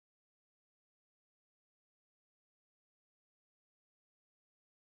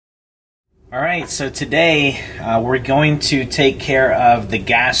Alright, so today we're going to take care of the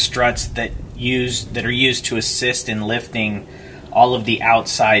gas struts that are used to assist in lifting all of the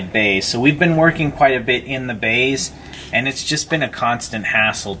outside bays. So we've been working quite a bit in the bays, and it's just been a constant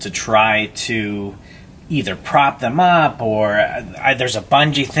hassle to try to either prop them up, or there's a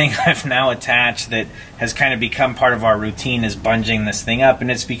bungee thing I've now attached that has kind of become part of our routine, is bunging this thing up, and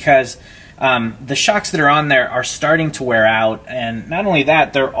it's because the shocks that are on there are starting to wear out, and not only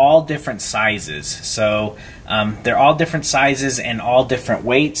that, they're all different sizes. So they're all different sizes and all different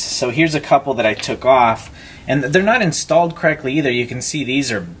weights. So here's a couple that I took off, and they're not installed correctly either. You can see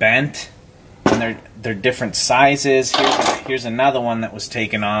these are bent, and they're different sizes. Here's another one that was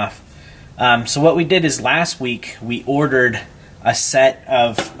taken off. So what we did is last week we ordered a set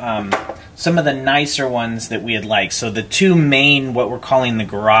of some of the nicer ones that we had liked. So the two main, what we're calling the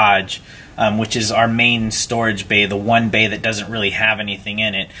garage, which is our main storage bay, the one bay that doesn't really have anything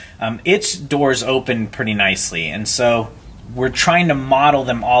in it, its doors open pretty nicely, and so we're trying to model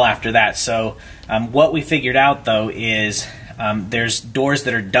them all after that. So what we figured out though is there's doors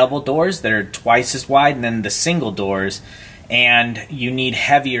that are double doors that are twice as wide, and then the single doors, and you need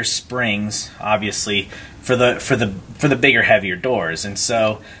heavier springs, obviously, for the bigger, heavier doors. And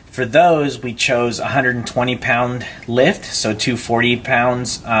so for those, we chose a 120-pound lift, so 240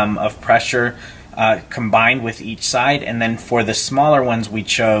 pounds of pressure combined with each side. And then for the smaller ones, we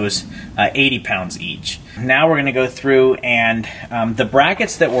chose 80 pounds each. Now we're going to go through, and the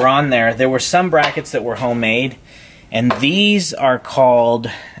brackets that were on there were some brackets that were homemade, and these are called,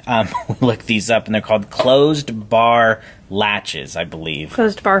 we looked these up, and they're called closed bar latches, I believe.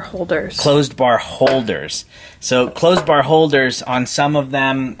 Closed bar holders. Closed bar holders. So closed bar holders on some of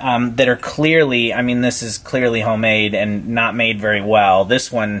them that are clearly, I mean, this is clearly homemade and not made very well.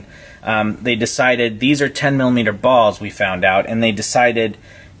 This one, they decided, these are 10mm balls, we found out, and they decided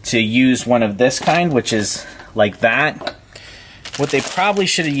to use one of this kind, which is like that. What they probably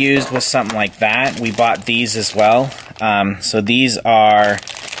should have used was something like that. We bought these as well. So these are,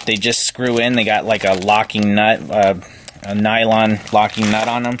 they just screw in. They got like a locking nut, a nylon locking nut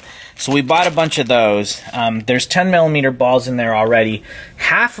on them. So we bought a bunch of those. There's 10mm balls in there already.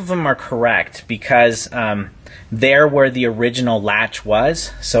 Half of them are correct because they're where the original latch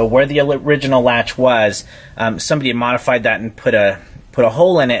was. So where the original latch was, somebody had modified that and put a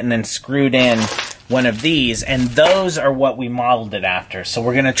hole in it and then screwed in one of these, and those are what we modeled it after. So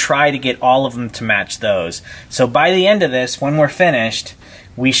we're going to try to get all of them to match those. So by the end of this, when we're finished,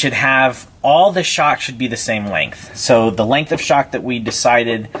 we should have, all the shock should be the same length. So the length of shock that we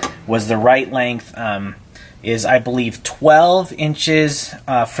decided was the right length is, I believe, 12 inches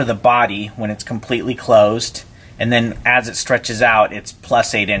for the body when it's completely closed, and then as it stretches out, it's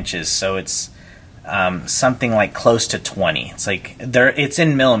plus 8 inches. So it's something like close to 20. It's like it's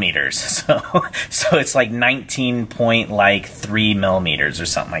in millimeters, so it's like 19.3 millimeters or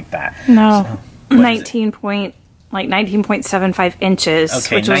something like that. No, so 19.75 inches.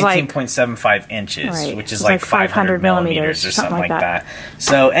 Okay, which was 19.75 inches, right, which is like 500 millimeters or something like that.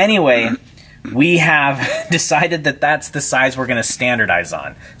 So anyway, we have decided that that's the size we're going to standardize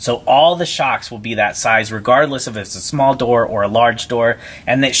on. So all the shocks will be that size, regardless if it's a small door or a large door,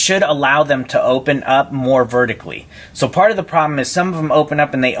 and that should allow them to open up more vertically. So part of the problem is some of them open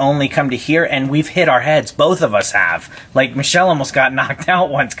up and they only come to here, and we've hit our heads. Both of us have. Like, Michelle almost got knocked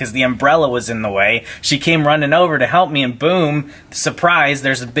out once because the umbrella was in the way. She came running over to help me, and boom, surprise,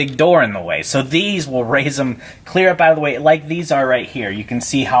 there's a big door in the way. So these will raise them clear up out of the way, like these are right here. You can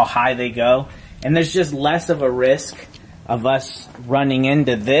see how high they go. And there's just less of a risk of us running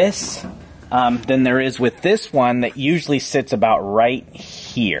into this than there is with this one that usually sits about right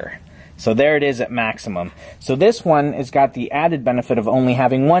here. So there it is at maximum. So this one has got the added benefit of only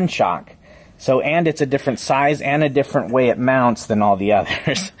having one shock. So, and it's a different size and a different way it mounts than all the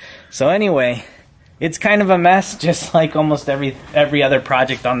others. So anyway, it's kind of a mess, just like almost every other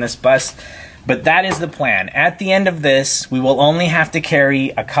project on this bus. But that is the plan. At the end of this, we will only have to carry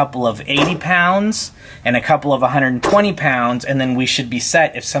a couple of 80 pounds and a couple of 120 pounds, and then we should be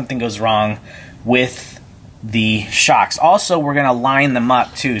set if something goes wrong with the shocks. Also, we're going to line them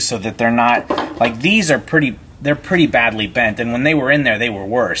up too, so that they're not, like, these are they're pretty badly bent, and when they were in there, they were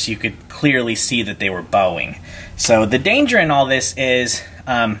worse. You could clearly see that they were bowing. So the danger in all this is,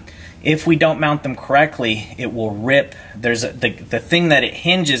 if we don't mount them correctly, it will rip. There's the thing that it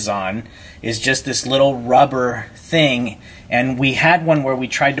hinges on is just this little rubber thing, and we had one where we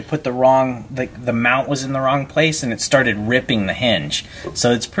tried to put the mount was in the wrong place, and it started ripping the hinge.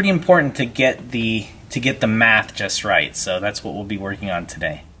 So it's pretty important to get the math just right. So that's what we'll be working on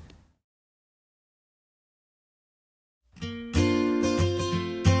today.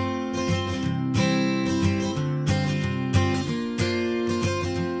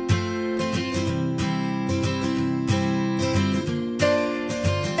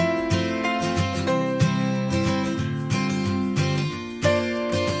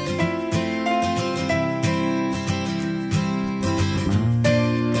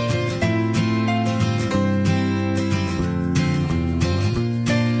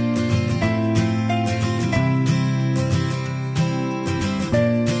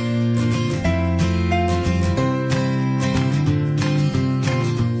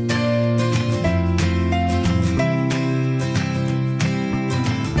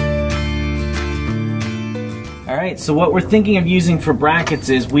 Alright, so what we're thinking of using for brackets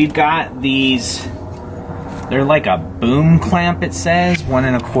is we've got these, they're like a boom clamp, it says, 1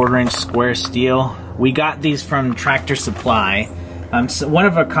 1/4 inch square steel. We got these from Tractor Supply. So one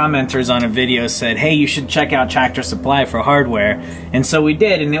of our commenters on a video said, hey, you should check out Tractor Supply for hardware. And so we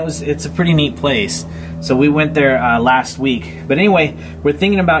did, and it's a pretty neat place. So we went there last week. But anyway, we're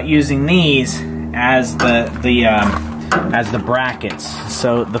thinking about using these as the brackets.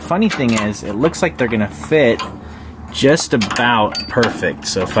 So the funny thing is, it looks like they're gonna fit just about perfect.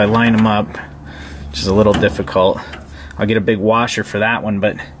 So if I line them up, which is a little difficult, I'll get a big washer for that one,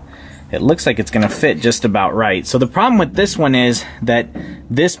 but it looks like it's gonna fit just about right. So the problem with this one is that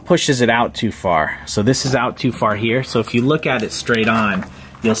this pushes it out too far. So this is out too far here. So if you look at it straight on,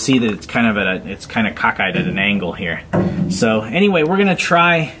 you'll see that it's kind of cockeyed at an angle here. So anyway, we're gonna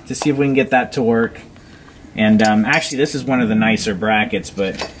try to see if we can get that to work. And actually, this is one of the nicer brackets,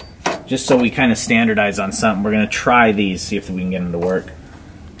 but just so we kind of standardize on something, we're gonna try these, see if we can get them to work.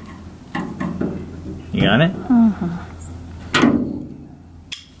 You got it? Mm-hmm.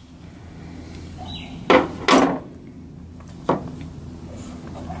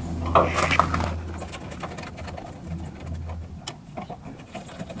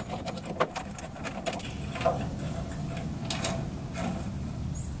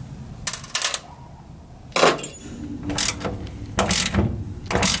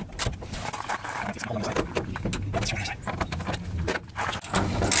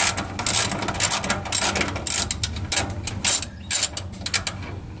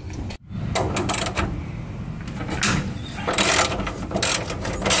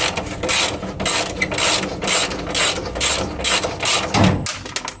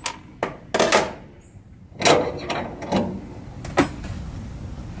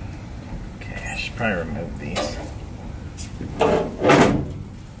 Probably remove these.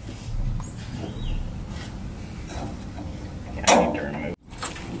 Yeah, I need to remove.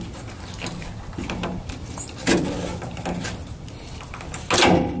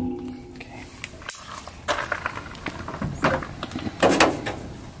 Okay.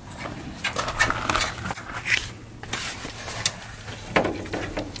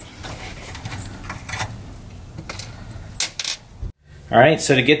 All right,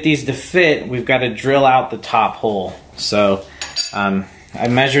 so to get these to fit, we've got to drill out the top hole. So I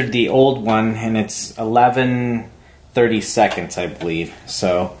measured the old one, and it's 11/32, I believe.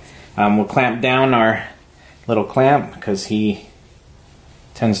 So we'll clamp down our little clamp, because he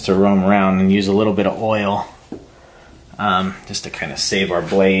tends to roam around, and use a little bit of oil just to kind of save our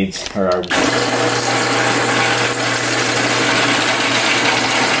blades, or our...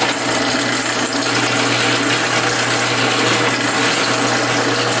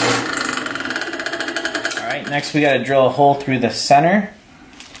 Next, we got to drill a hole through the center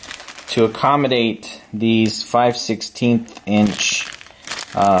to accommodate these 5/16 inch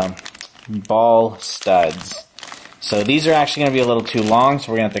ball studs. So these are actually going to be a little too long,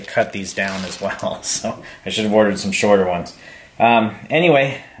 so we're going to have to cut these down as well. So I should have ordered some shorter ones.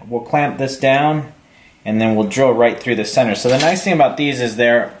 Anyway, we'll clamp this down, and then we'll drill right through the center. So the nice thing about these is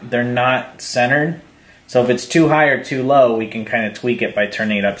they're not centered. So if it's too high or too low, we can kind of tweak it by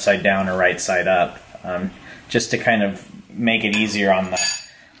turning it upside down or right side up. Just to kind of make it easier on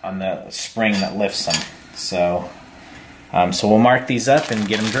the spring that lifts them. So, so we'll mark these up and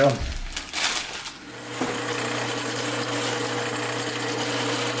get them drilled.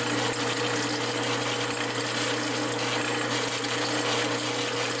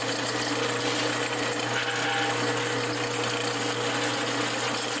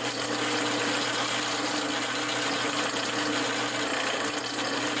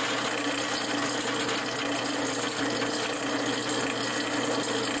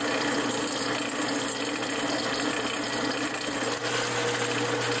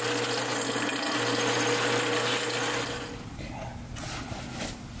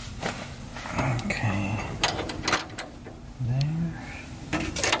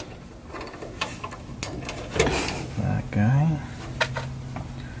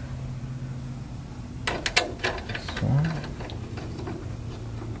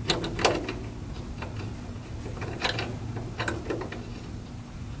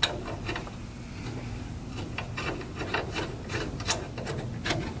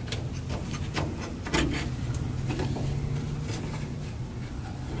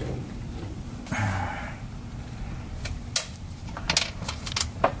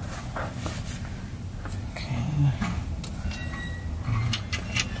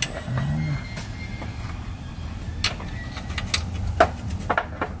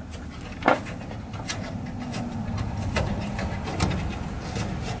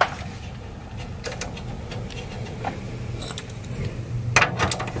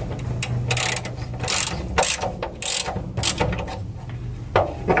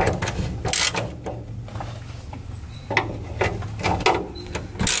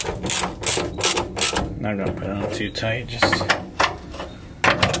 Not gonna put it on too tight, just.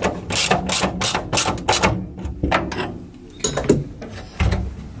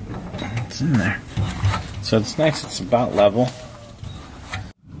 It's in there. So it's nice, it's about level.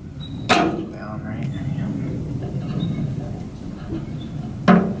 Down right.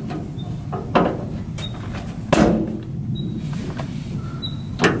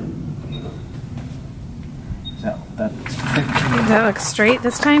 Does that look straight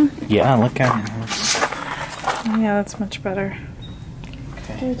this time? Yeah, look at it. Yeah, that's much better.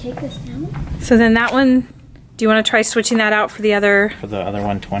 Okay. Can we take this down? So then that one, do you want to try switching that out for the other? For the other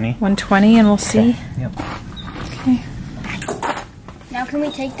 120? 120, and we'll see. Yep. Okay. Now can we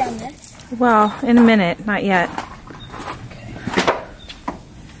take down this? Well, in a minute, not yet.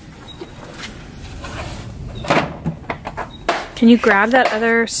 Can you grab that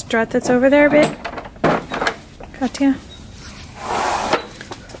other strut that's over there a bit, Katya?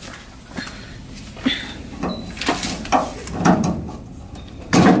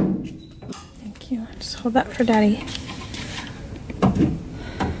 Thank you. Just hold that for Daddy.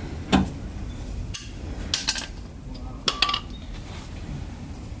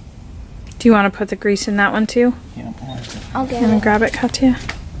 Do you want to put the grease in that one too? Yeah. I'll get And it. grab it, Katya.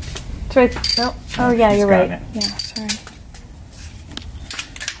 It's right. No. Oh yeah, you're right. It. Yeah, sorry.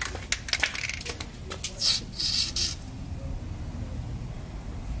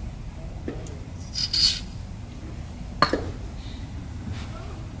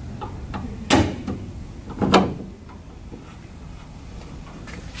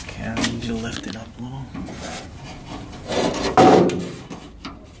 Okay, I need you to lift it up a little.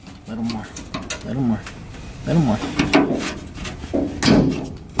 Little more. Little more. Little more.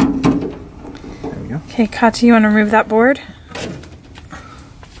 There we go. Okay, Katya, you want to remove that board?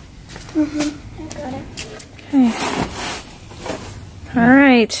 I got it. Okay. All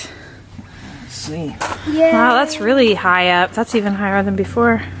right. Let's see. Yeah. Wow, that's really high up. That's even higher than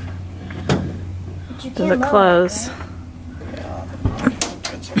before. Does it close? Yeah,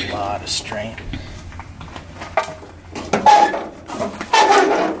 that's a lot of strain.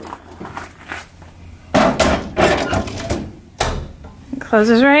 It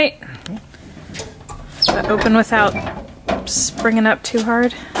closes right. But open without springing up too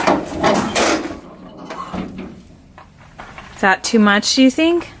hard. Is that too much, do you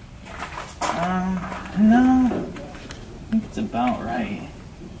think? No. I think it's about right.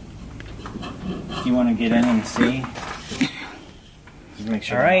 You want to get in and see? Just make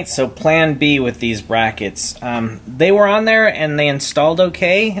sure. All right, so plan B with these brackets. They were on there and they installed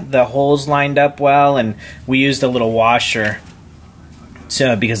okay. The holes lined up well, and we used a little washer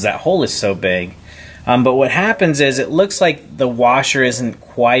because that hole is so big. But what happens is it looks like the washer isn't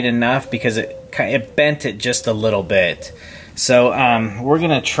quite enough because it bent it just a little bit. So we're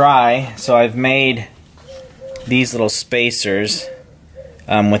gonna try. So I've made these little spacers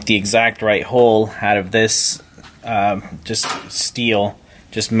with the exact right hole out of this just steel,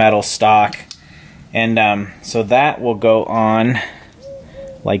 just metal stock, and so that will go on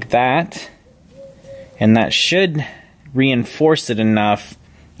like that, and that should reinforce it enough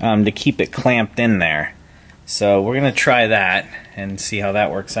to keep it clamped in there. So we're gonna try that and see how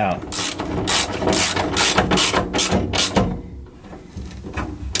that works out.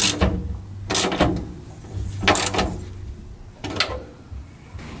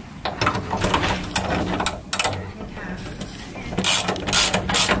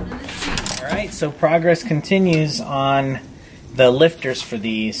 So progress continues on the lifters for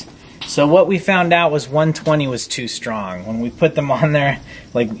these. So what we found out was 120 was too strong. When we put them on there,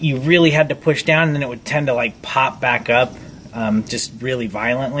 like, you really had to push down, and then it would tend to like pop back up just really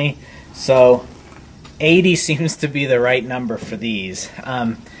violently. So 80 seems to be the right number for these.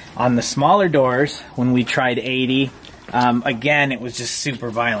 On the smaller doors, when we tried 80, again, it was just super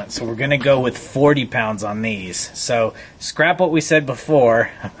violent. So we're going to go with 40 pounds on these. So scrap what we said before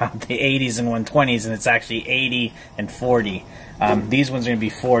about the 80s and 120s, and it's actually 80 and 40. These ones are going to be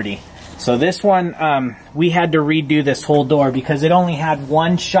 40. So this one, we had to redo this whole door because it only had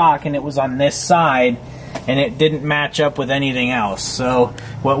one shock, and it was on this side, and it didn't match up with anything else. So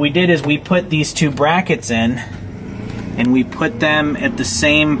what we did is we put these two brackets in, and we put them at the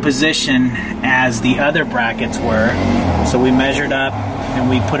same position as the other brackets were. So we measured up and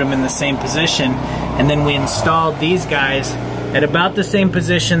we put them in the same position, and then we installed these guys at about the same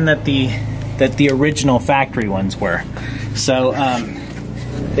position that the original factory ones were. So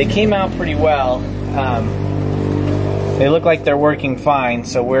they came out pretty well. They look like they're working fine,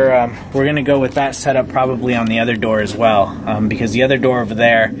 so we're gonna go with that setup probably on the other door as well, because the other door over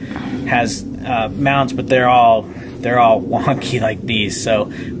there has mounts, but they're all they're all wonky like these. So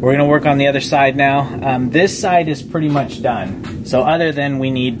we're gonna work on the other side now. This side is pretty much done. So other than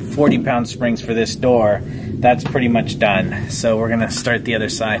we need 40-pound springs for this door, that's pretty much done. So we're gonna start the other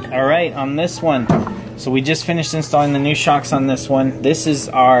side. All right, on this one, so we just finished installing the new shocks on this one. This is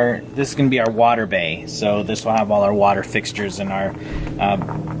gonna be our water bay. So this will have all our water fixtures and our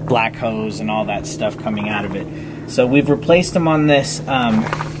black hose and all that stuff coming out of it. So we've replaced them on this.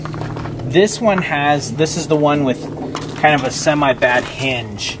 This is the one with kind of a semi-bad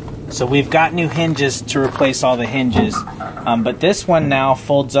hinge. So we've got new hinges to replace all the hinges. But this one now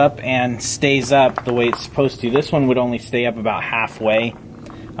folds up and stays up the way it's supposed to. This one would only stay up about halfway.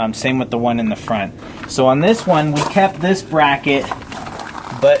 Same with the one in the front. So on this one, we kept this bracket,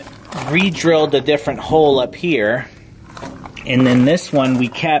 but re-drilled a different hole up here. And then this one, we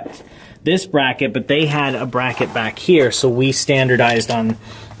kept this bracket, but they had a bracket back here, so we standardized on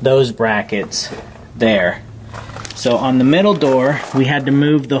those brackets there. So on the middle door, we had to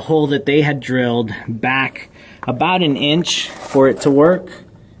move the hole that they had drilled back about an inch for it to work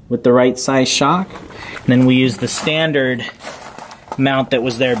with the right size shock. And then we used the standard mount that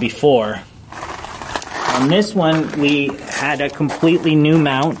was there before. On this one, we had a completely new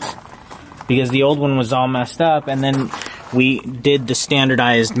mount because the old one was all messed up, and then we did the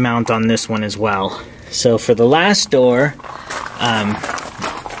standardized mount on this one as well. So for the last door,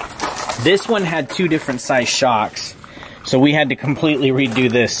 this one had 2 different size shocks, so we had to completely redo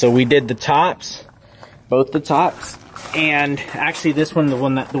this. So we did the tops, both the tops, and actually this one,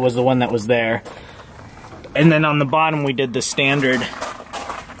 was the one that was there. And then on the bottom we did the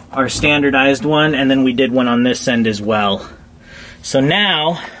our standardized one, and then we did one on this end as well. So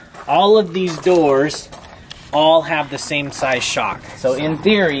now all of these doors all have the same size shock. So in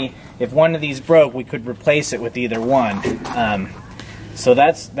theory, if one of these broke, we could replace it with either one. So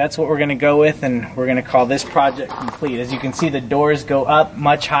that's what we're gonna go with, and we're gonna call this project complete. As you can see, the doors go up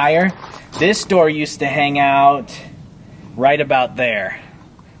much higher. This door used to hang out right about there.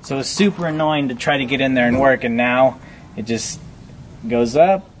 So it was super annoying to try to get in there and work, and now it just goes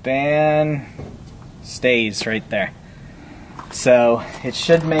up and stays right there. So it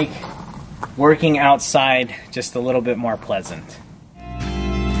should make working outside just a little bit more pleasant.